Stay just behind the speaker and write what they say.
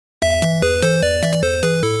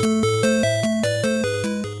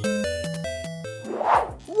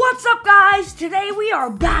What's up, guys? Today we are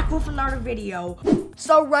back with another video.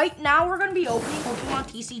 So right now we're gonna be opening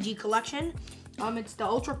Pokemon TCG collection. It's the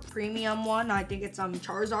ultra premium one. I think it's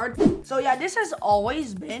Charizard. So yeah, this has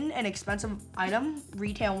always been an expensive item,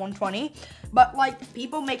 retail 120, but like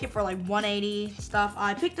people make it for like 180 stuff.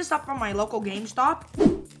 I picked this up from my local GameStop.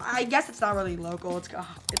 I guess it's not really local.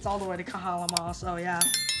 It's all the way to Kahalama. So yeah.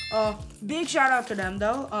 Big shout out to them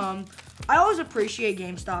though. I always appreciate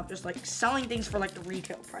GameStop just like selling things for like the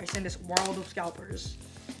retail price in this world of scalpers.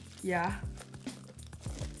 Yeah.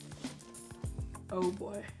 Oh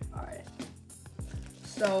boy. All right.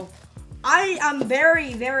 So I am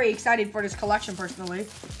very, very excited for this collection personally.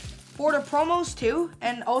 For the promos too,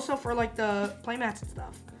 and also for like the playmats and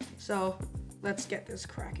stuff. So let's get this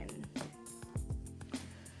cracking.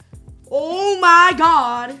 Oh my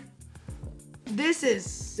god. This is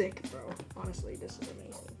sick, bro. Honestly, this is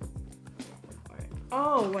amazing. All right.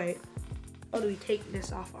 Oh, wait. Oh, do we take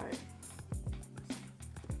this off? All right.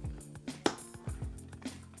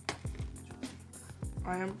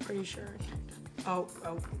 I am pretty sure. Oh,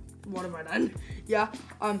 what have I done? Yeah,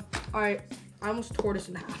 all right. I almost tore this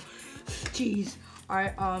in half. Jeez. All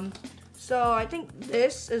right, so I think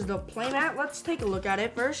this is the playmat. Let's take a look at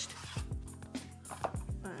it first. All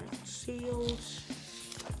right, sealed.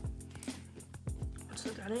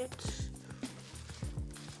 Look at it.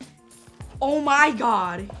 Oh my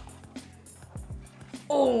god.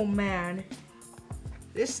 Oh man.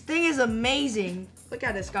 This thing is amazing. Look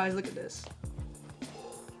at this, guys. Look at this.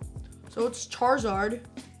 So it's Charizard.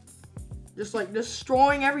 Just like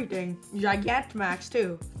destroying everything. Gigantamax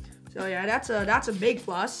too. So yeah, that's a big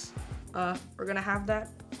plus. We're gonna have that.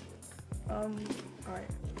 Alright.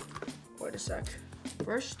 Wait a sec.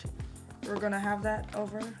 First, we're gonna have that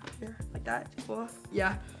over here like that. Cool.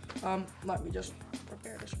 Yeah. Let me just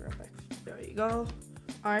prepare this real quick. There you go.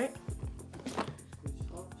 All right.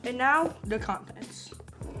 And now the contents.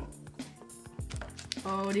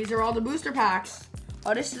 Oh, these are all the booster packs.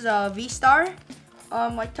 Oh, this is a V-Star,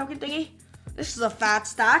 like token thingy. This is a fat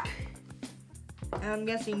stack. And I'm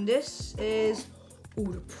guessing this is,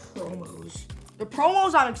 ooh, the promos. The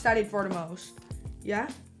promos I'm excited for the most. Yeah.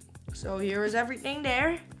 So here is everything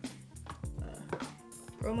there.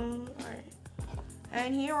 Promo, alright.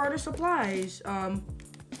 And here are the supplies.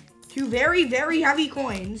 Two very, very heavy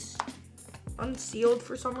coins. Unsealed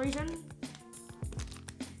for some reason.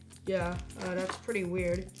 Yeah, that's pretty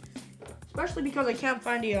weird. Especially because I can't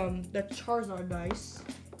find the Charizard dice.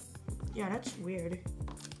 Yeah, that's weird.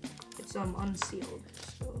 It's unsealed.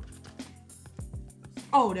 So.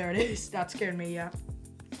 Oh, there it is. That scared me, yeah.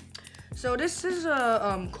 So this is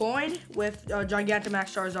a coin with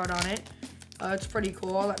Gigantamax Charizard on it. It's pretty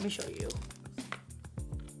cool. Let me show you.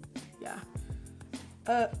 Yeah.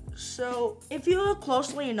 So if you look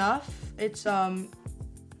closely enough, it's I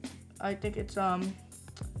think it's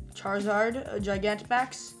Charizard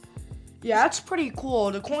Gigantamax. Yeah, that's pretty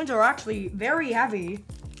cool. The coins are actually very heavy.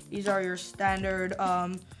 These are your standard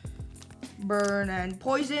burn and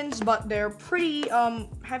poisons, but they're pretty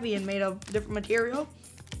heavy and made of different material.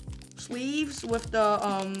 Sleeves with the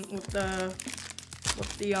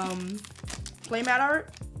playmat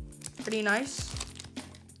art, pretty nice.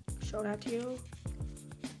 Show that to you.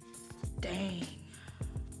 Dang,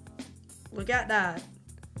 look at that.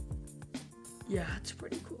 Yeah, it's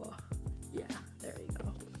pretty cool. Yeah, there you go.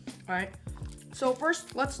 All right, so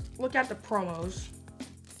first let's look at the promos.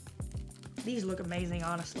 These look amazing,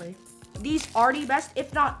 honestly. These are the best,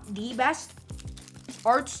 if not the best,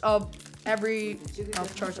 arts of every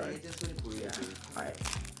Charizard. Yeah. All right,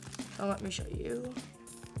 so let me show you.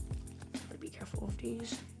 Be careful of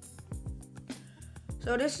these.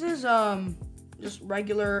 So this is just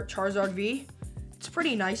regular Charizard V. It's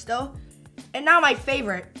pretty nice though. And now my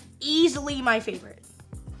favorite, easily my favorite,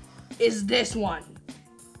 is this one.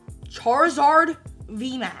 Charizard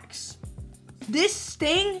VMAX. This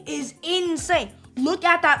thing is insane. Look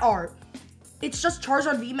at that art. It's just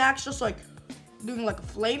Charizard VMAX just like doing like a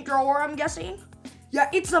flamethrower, I'm guessing. Yeah,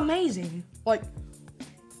 it's amazing. Like,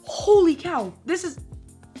 holy cow. This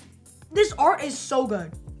art is so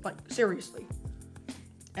good. Like, seriously.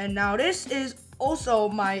 And now this is also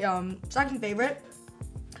my second favorite.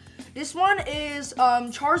 This one is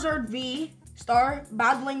Charizard V-Star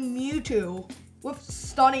battling Mewtwo with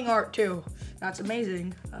stunning art too. That's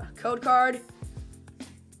amazing. Code card.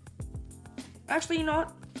 Actually, you know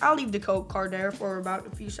what? I'll leave the code card there for about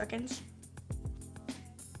a few seconds.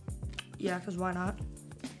 Yeah, because why not?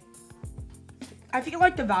 I feel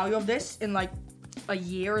like the value of this in like a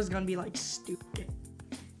year is gonna be like stupid.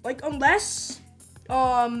 Like unless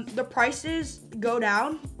the prices go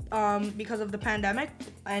down because of the pandemic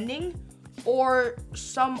ending, or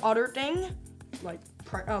some other thing, like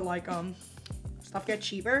stuff get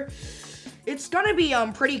cheaper, it's gonna be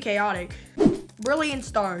pretty chaotic. Brilliant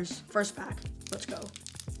Stars, first pack. Let's go.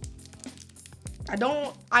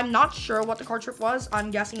 I'm not sure what the card trick was.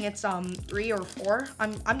 I'm guessing it's 3 or 4.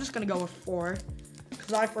 I'm just gonna go with 4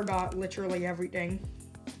 because I forgot literally everything.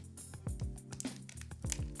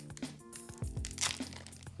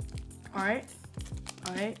 All right.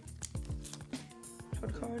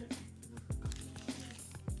 Code card.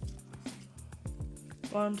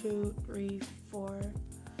 1, 2, 3, 4.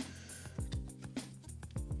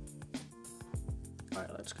 All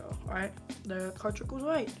right, let's go. All right, the card trick was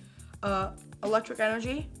right. Electric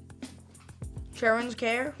Energy, Sharon's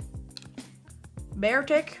Care, Bear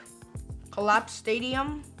Tick, Collapse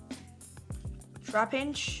Stadium,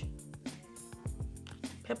 Trapinch,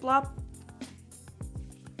 Piplup,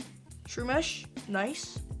 Shroomish,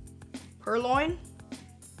 nice, Purloin,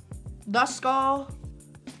 Duskull,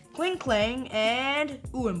 Kling Kling, and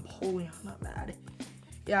Empoleon, not bad.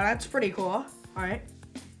 Yeah, that's pretty cool. All right.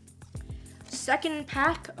 Second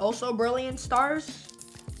pack, also Brilliant Stars.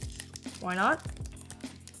 Why not?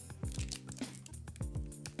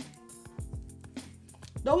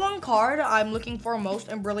 The one card I'm looking for most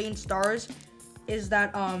in Brilliant Stars is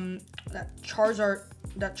that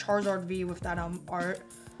Charizard V with that art.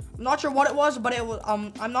 I'm not sure what it was, but it was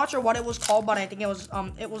I'm not sure what it was called, but I think it was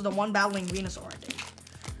the one battling Venusaur, I think.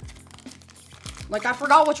 Like, I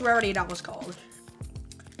forgot which rarity that was called.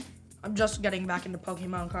 I'm just getting back into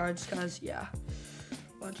Pokemon cards because yeah.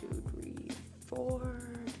 1, 2, 3, 4.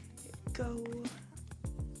 Go.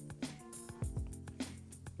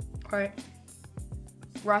 Alright.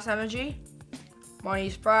 Grass Energy,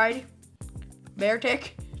 Marnie's Pride,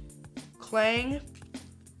 Beartick, Clang,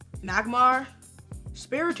 Magmar,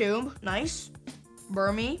 Spiritomb, nice,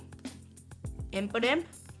 Burmy, Impidimp,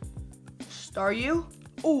 Staryu.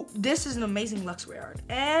 Oh, this is an amazing Lux Rare art.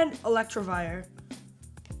 And Electivire.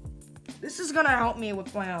 This is gonna help me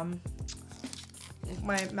with my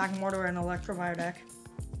Magmortar and Electivire deck.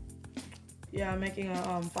 Yeah, I'm making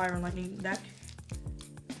a Fire and Lightning deck.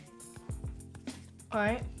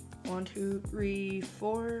 Alright. 1, 2, 3,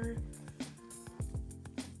 4.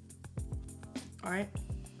 Alright.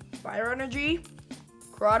 Fire Energy,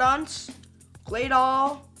 Crawdons,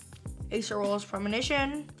 Claydol, Acerole's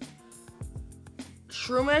Premonition,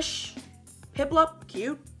 Shroomish, Piplup,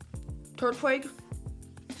 cute, Turtwig,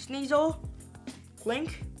 Sneasel,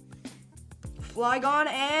 Link, Flygon,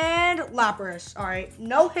 and Lapras. Alright,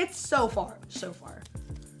 no hits so far.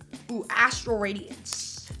 Ooh, Astral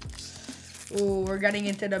Radiance. Ooh, we're getting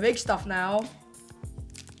into the big stuff now.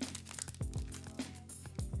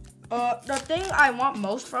 The thing I want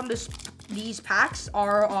most from these packs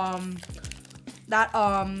are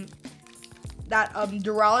Duraludon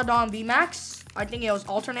VMAX. I think it was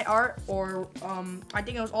alternate art, or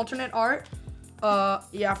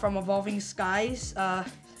yeah, from Evolving Skies.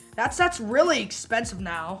 That set's really expensive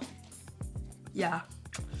now. Yeah,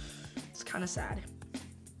 it's kind of sad.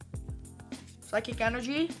 Psychic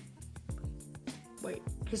Energy. Wait,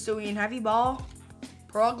 Hisuian Heavy Ball,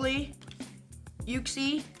 Progly,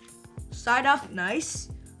 Uxie, Psyduck, nice,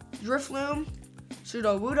 Drifloon,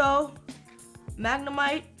 Sudowoodo,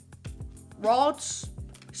 Magnemite, Ralts,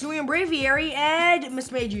 Hisuian Braviary, and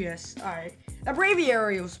Mismagius. Alright, that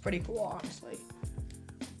Braviary was pretty cool, honestly.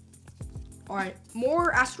 Alright,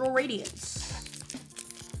 more Astral Radiance.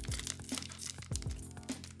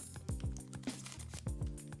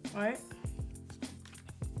 Alright.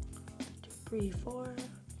 2, 3, 4.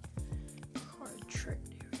 Card trick,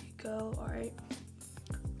 there we go. Alright.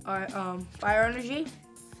 Alright, Fire Energy,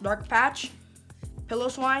 Dark Patch,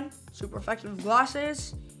 Pillow-Swine, Super Effective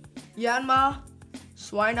Glasses, Yanma,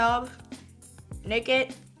 Swinub,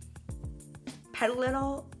 Naked,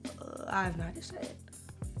 Petalil, I have no idea to say it,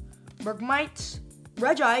 Bergmite,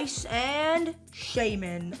 Regice, and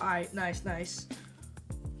Shaman. Alright, nice.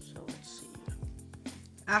 So let's see.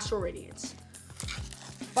 Astral Radiance.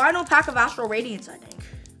 Final pack of Astral Radiance, I think.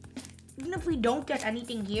 Even if we don't get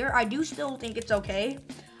anything here, I do still think it's okay.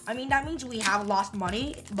 I mean, that means we have lost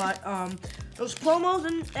money, but those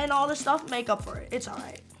promos and all this stuff make up for it. It's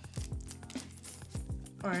alright.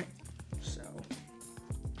 Alright, so.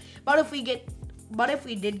 But if we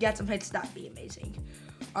did get some hits, that'd be amazing.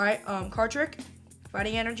 Alright, card trick,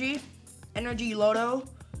 Fighting Energy, Energy Lodo.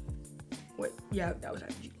 Wait, yeah, that was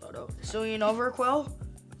Energy Lodo. Hisuian Overquill,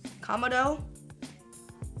 Kamado,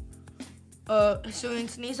 Hisuian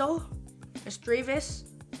Sneasel, Misdreavus,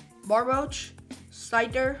 Barboach,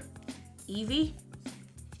 Scyther, Eevee.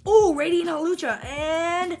 Ooh, Radiant Hawlucha,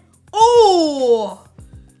 and ooh!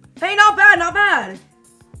 Hey, not bad.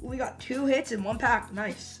 We got 2 hits in 1 pack.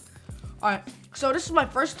 Nice. Alright, so this is my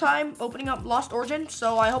first time opening up Lost Origin,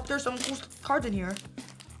 so I hope there's some cool cards in here.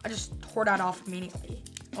 I just tore that off immediately.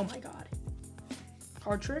 Oh my god.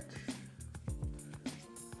 Card trick.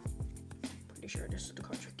 Pretty sure this is the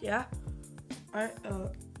card trick, yeah? Alright,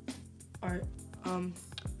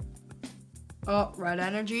 red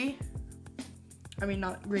energy. I mean,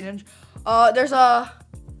 not green energy. There's a,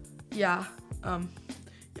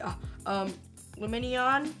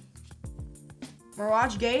 Luminion,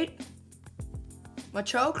 Mirage Gate,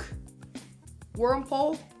 Machoke,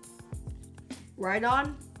 Wormpole,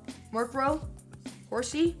 Rhydon, Murkrow,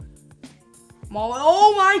 Horsey, Maul.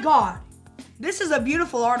 Oh my god! This is a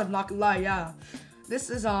beautiful art, I'm not gonna lie, yeah. This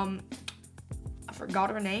is, I forgot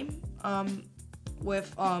her name,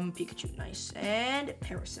 with, Pikachu, nice. And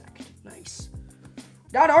Parasect, nice.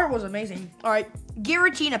 That art was amazing. Alright,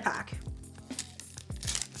 Giratina pack.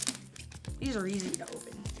 These are easy to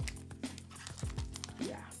open.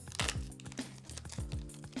 Yeah.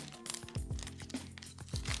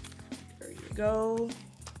 There you go.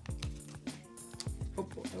 Oh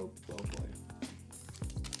boy, oh boy.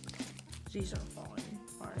 These are falling.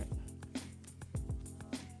 Alright.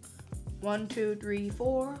 1, 2, 3,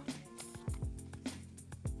 4.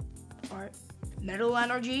 Alright. Metal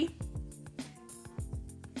Energy.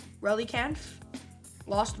 Relicanth.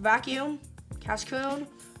 Lost Vacuum. Cascoon.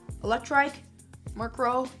 Electrike.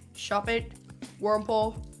 Murkrow. Shuppet.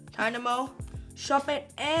 Wormpole. Tynamo. Shuppet.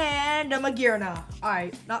 And a Magearna.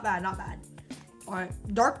 Alright. Not bad, not bad. Alright.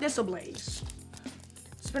 Darkness Ablaze.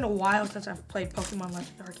 It's been a while since I've played Pokemon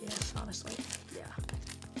Legends Arceus, honestly. Yeah.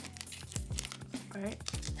 Alright.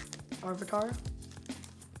 Larvitar.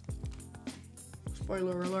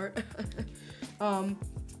 Spoiler alert. 1,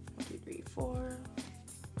 2, 3, 4.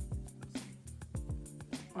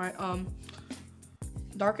 Alright,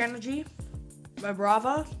 Dark Energy,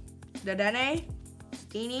 Vibrava, Dedenne,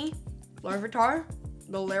 Steenie, Larvitar,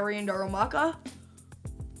 Galarian Darumaka,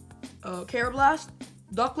 Carablast,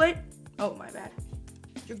 Ducklet, oh my bad,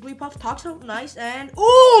 Jigglypuff, Toxel, nice, and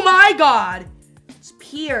oh my god! It's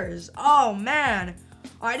Piers, oh man.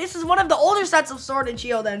 Alright, this is one of the older sets of Sword and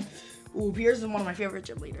Shield, and ooh, Piers is one of my favorite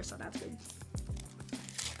gym leaders, so that's good.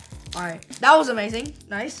 Alright, that was amazing,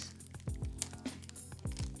 nice.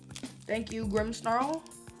 Thank you, Grimmsnarl.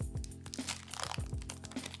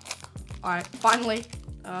 Alright, finally.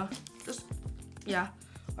 Yeah.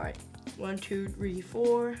 Alright. 1, 2, 3,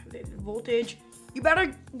 4. Vivid Voltage. You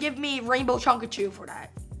better give me Rainbow Chunkachu for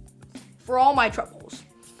that. For all my troubles.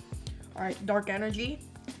 Alright, Dark Energy.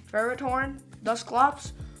 Ferrothorn.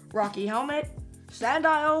 Dusclops. Rocky Helmet.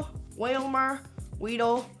 Sandile. Wailmer.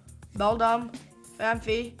 Weedle. Beldum.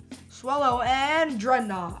 Phanpy. Swallow. And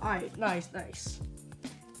Dreadnought. Alright, nice, nice.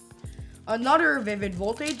 Another Vivid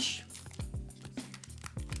Voltage.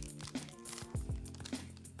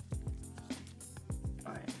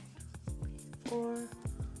 Alright. 4.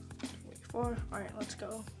 24. Alright, let's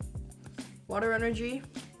go. Water Energy.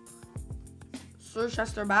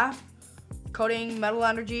 Surchester Bath. Coating Metal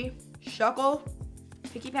Energy. Shuckle.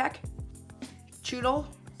 Pikipek. Choodle.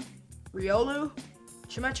 Riolu.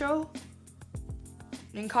 Chimecho.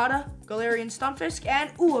 Nincada. Galarian Stunfisk.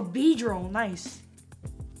 And, ooh, a Beedrill. Nice.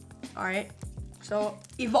 Alright, so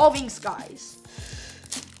Evolving Skies.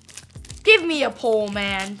 Give me a pull,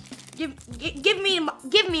 man. Give me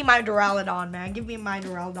my Duraludon, man. Give me my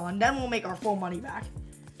Duraludon. Then we'll make our full money back.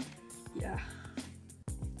 Yeah.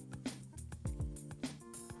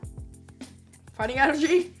 Fighting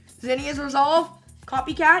Energy. Zinnia's Resolve.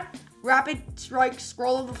 Copycat. Rapid Strike.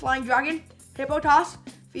 Scroll of the Flying Dragon. Hippotas.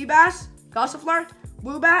 Feebas. Gossifleur.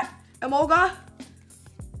 Woobat. Emolga.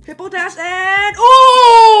 Hippotas and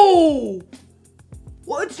oh!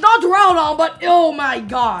 Well, it's not Duraludon, but oh my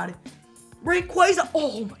god. Rayquaza.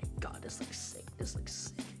 Oh my god, this looks sick. This looks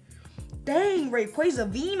sick. Dang,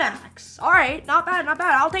 Rayquaza VMAX. Alright, not bad, not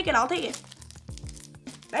bad. I'll take it, I'll take it.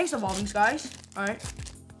 Thanks, Evolving Skies. Alright.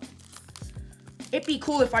 It'd be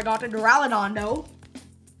cool if I got the Duraludon, though.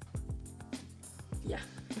 Yeah.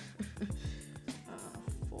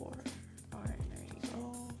 4. Alright, there you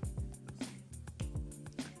go.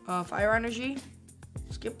 Fire Energy,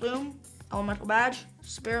 Skip Bloom, Elemental Badge,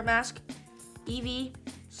 Spirit Mask, Eevee,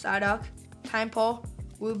 Psyduck, Timepole,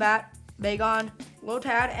 Woobat, Bagon,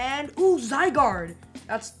 Lotad, and ooh, Zygarde.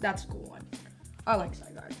 That's a cool one. I like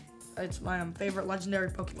Zygarde. It's my favorite legendary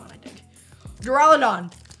Pokemon, I think.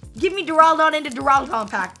 Duraludon. Give me Duraludon into Duraludon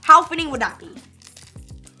pack. How fitting would that be?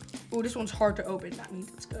 Ooh, this one's hard to open. That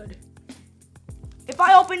means it's good. If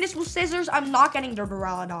I open this with scissors, I'm not getting the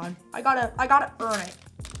Duraludon. I gotta earn it.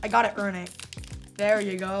 I gotta earn it. There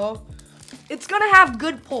you go. It's gonna have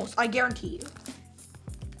good pulse, I guarantee you.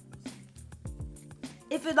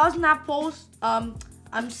 if it doesn't have pulls,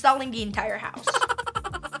 I'm selling the entire house.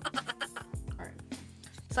 Alright.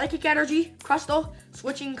 Psychic Energy, Crystal,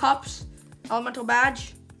 Switching Cups, Elemental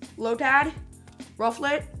Badge, Lotad,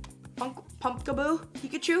 Rufflet, Pumpkaboo,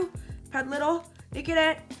 Pikachu, Pedlittle,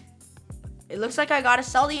 Nickit. It looks like I gotta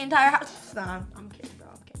sell the entire house. Nah, I'm kidding, bro.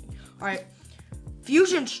 I'm kidding. Alright.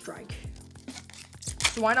 Fusion Strike.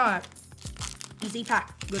 So why not? Easy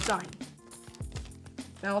pack. Good sign.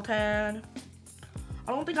 Meltan.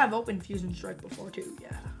 I don't think I've opened Fusion Strike before, too.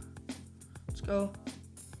 Yeah. Let's go.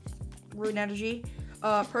 Rune Energy.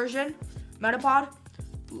 Persian. Metapod.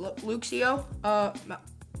 Luxio.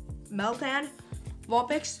 Meltan.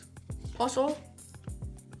 Vulpix. Puzzle.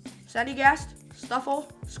 Sandygast.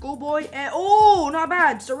 Stuffle. Schoolboy. And oh, not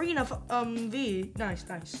bad. Serena V. Nice,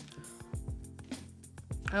 nice.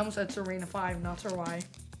 I almost said Serena 5. Not sure why.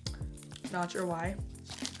 Not sure why.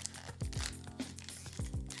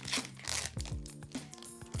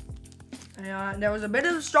 And there was a bit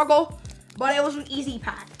of a struggle, but it was an easy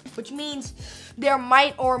pack, which means there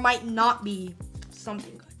might or might not be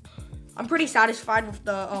something good. I'm pretty satisfied with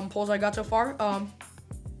the pulls I got so far.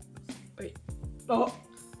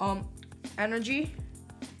 Energy,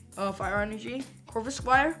 Fire Energy,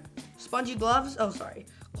 Corvisquire, Spongy Gloves. Oh, sorry,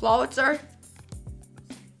 Clawitzer,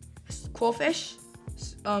 Quillfish,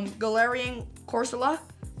 Galarian Corsola,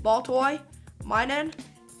 Baltoy, Minun,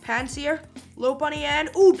 Panseer, Lopunny, and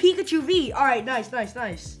ooh, Pikachu V. All right, nice, nice,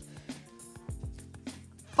 nice.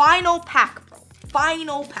 Final pack, bro.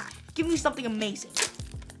 Final pack. Give me something amazing.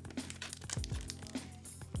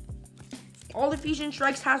 All the Fusion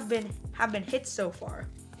Strikes have been hits so far.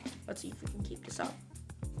 Let's see if we can keep this up.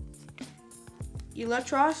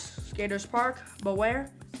 Electros, Skater's Park,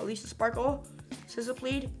 Beware, Elisa Sparkle,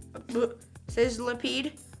 Sizzlipede,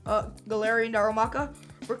 Galarian Darumaka,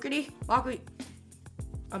 Rickety, Lockly.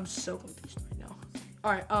 I'm so confused right now.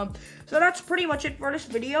 Alright, so that's pretty much it for this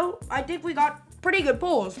video. I think we got pretty good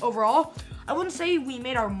pulls overall. I wouldn't say we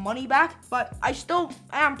made our money back, but I still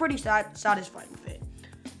am pretty satisfied with it.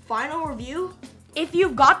 Final review, if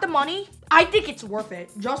you've got the money, I think it's worth it,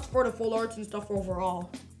 just for the full arts and stuff overall.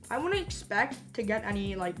 I wouldn't expect to get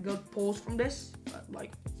any like good pulls from this, but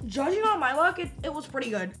like judging on my luck, it was pretty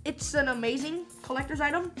good. It's an amazing collector's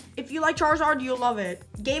item. If you like Charizard, you'll love it.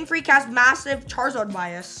 Game Freak has massive Charizard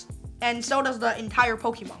bias, and so does the entire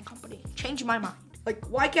Pokemon company. Changed my mind. Like,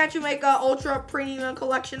 why can't you make a ultra premium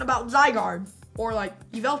collection about Zygarde or like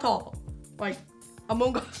Yveltal, like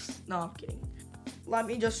Among Us? No, I'm kidding. Let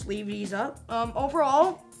me just leave these up.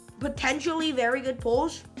 Overall, potentially very good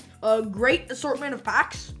pulls. A great assortment of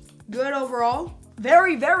packs. Good overall.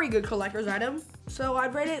 Very, very good collector's item. So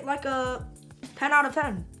I'd rate it like a 10 out of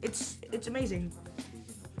 10. It's amazing.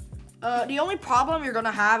 The only problem you're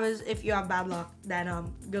gonna have is if you have bad luck.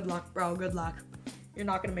 Then good luck, bro. Good luck. You're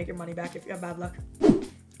not gonna make your money back if you have bad luck.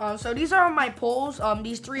 So these are my pulls.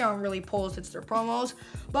 These 3 aren't really pulls, it's their promos,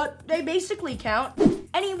 but they basically count.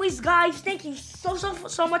 Anyways, guys, thank you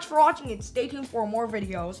so much for watching it. Stay tuned for more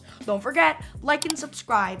videos. Don't forget, like and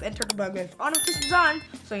subscribe, and turn the bell notifications on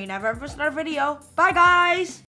so you never miss another video. Bye, guys.